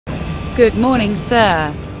Good morning,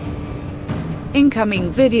 sir.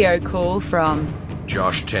 Incoming video call from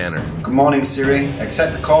Josh Tanner. Good morning, Siri.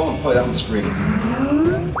 Accept the call and put it on screen.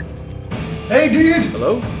 Hey, dude!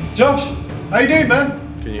 Hello? Josh! How you doing,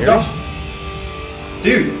 man? Can you hear Josh? me?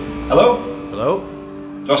 Dude! Hello?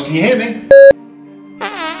 Hello? Josh, can you hear me?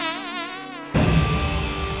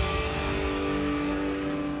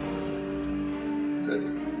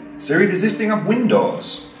 Siri, does this thing have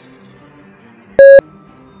windows?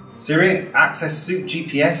 Siri, access Suit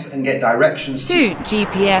GPS and get directions to... Suit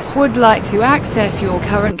GPS would like to access your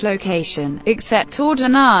current location. Accept or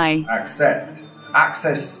deny. Accept.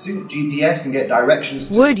 Access Suit GPS and get directions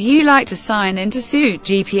to... Would you like to sign into Suit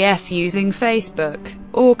GPS using Facebook,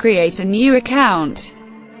 or create a new account?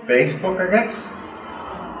 Facebook, I guess?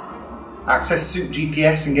 Access Suit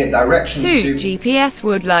GPS and get directions Suit to... GPS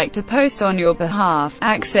would like to post on your behalf.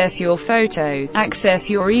 Access your photos. Access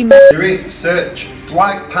your email. Siri, search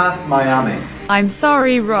Flight Path Miami. I'm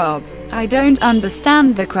sorry, Rob. I don't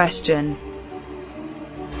understand the question.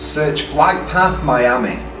 Search Flight Path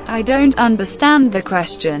Miami. I don't understand the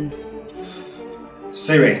question.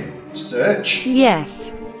 Siri, search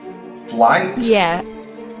Yes. Flight Yeah.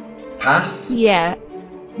 Path Yeah.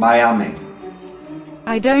 Miami.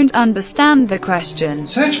 I don't understand the question.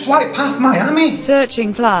 Search Flight Path Miami.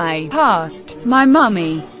 Searching fly past my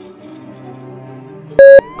mummy.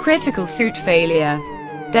 Critical suit failure.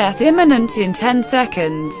 Death imminent in 10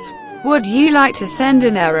 seconds. Would you like to send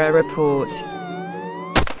an error report?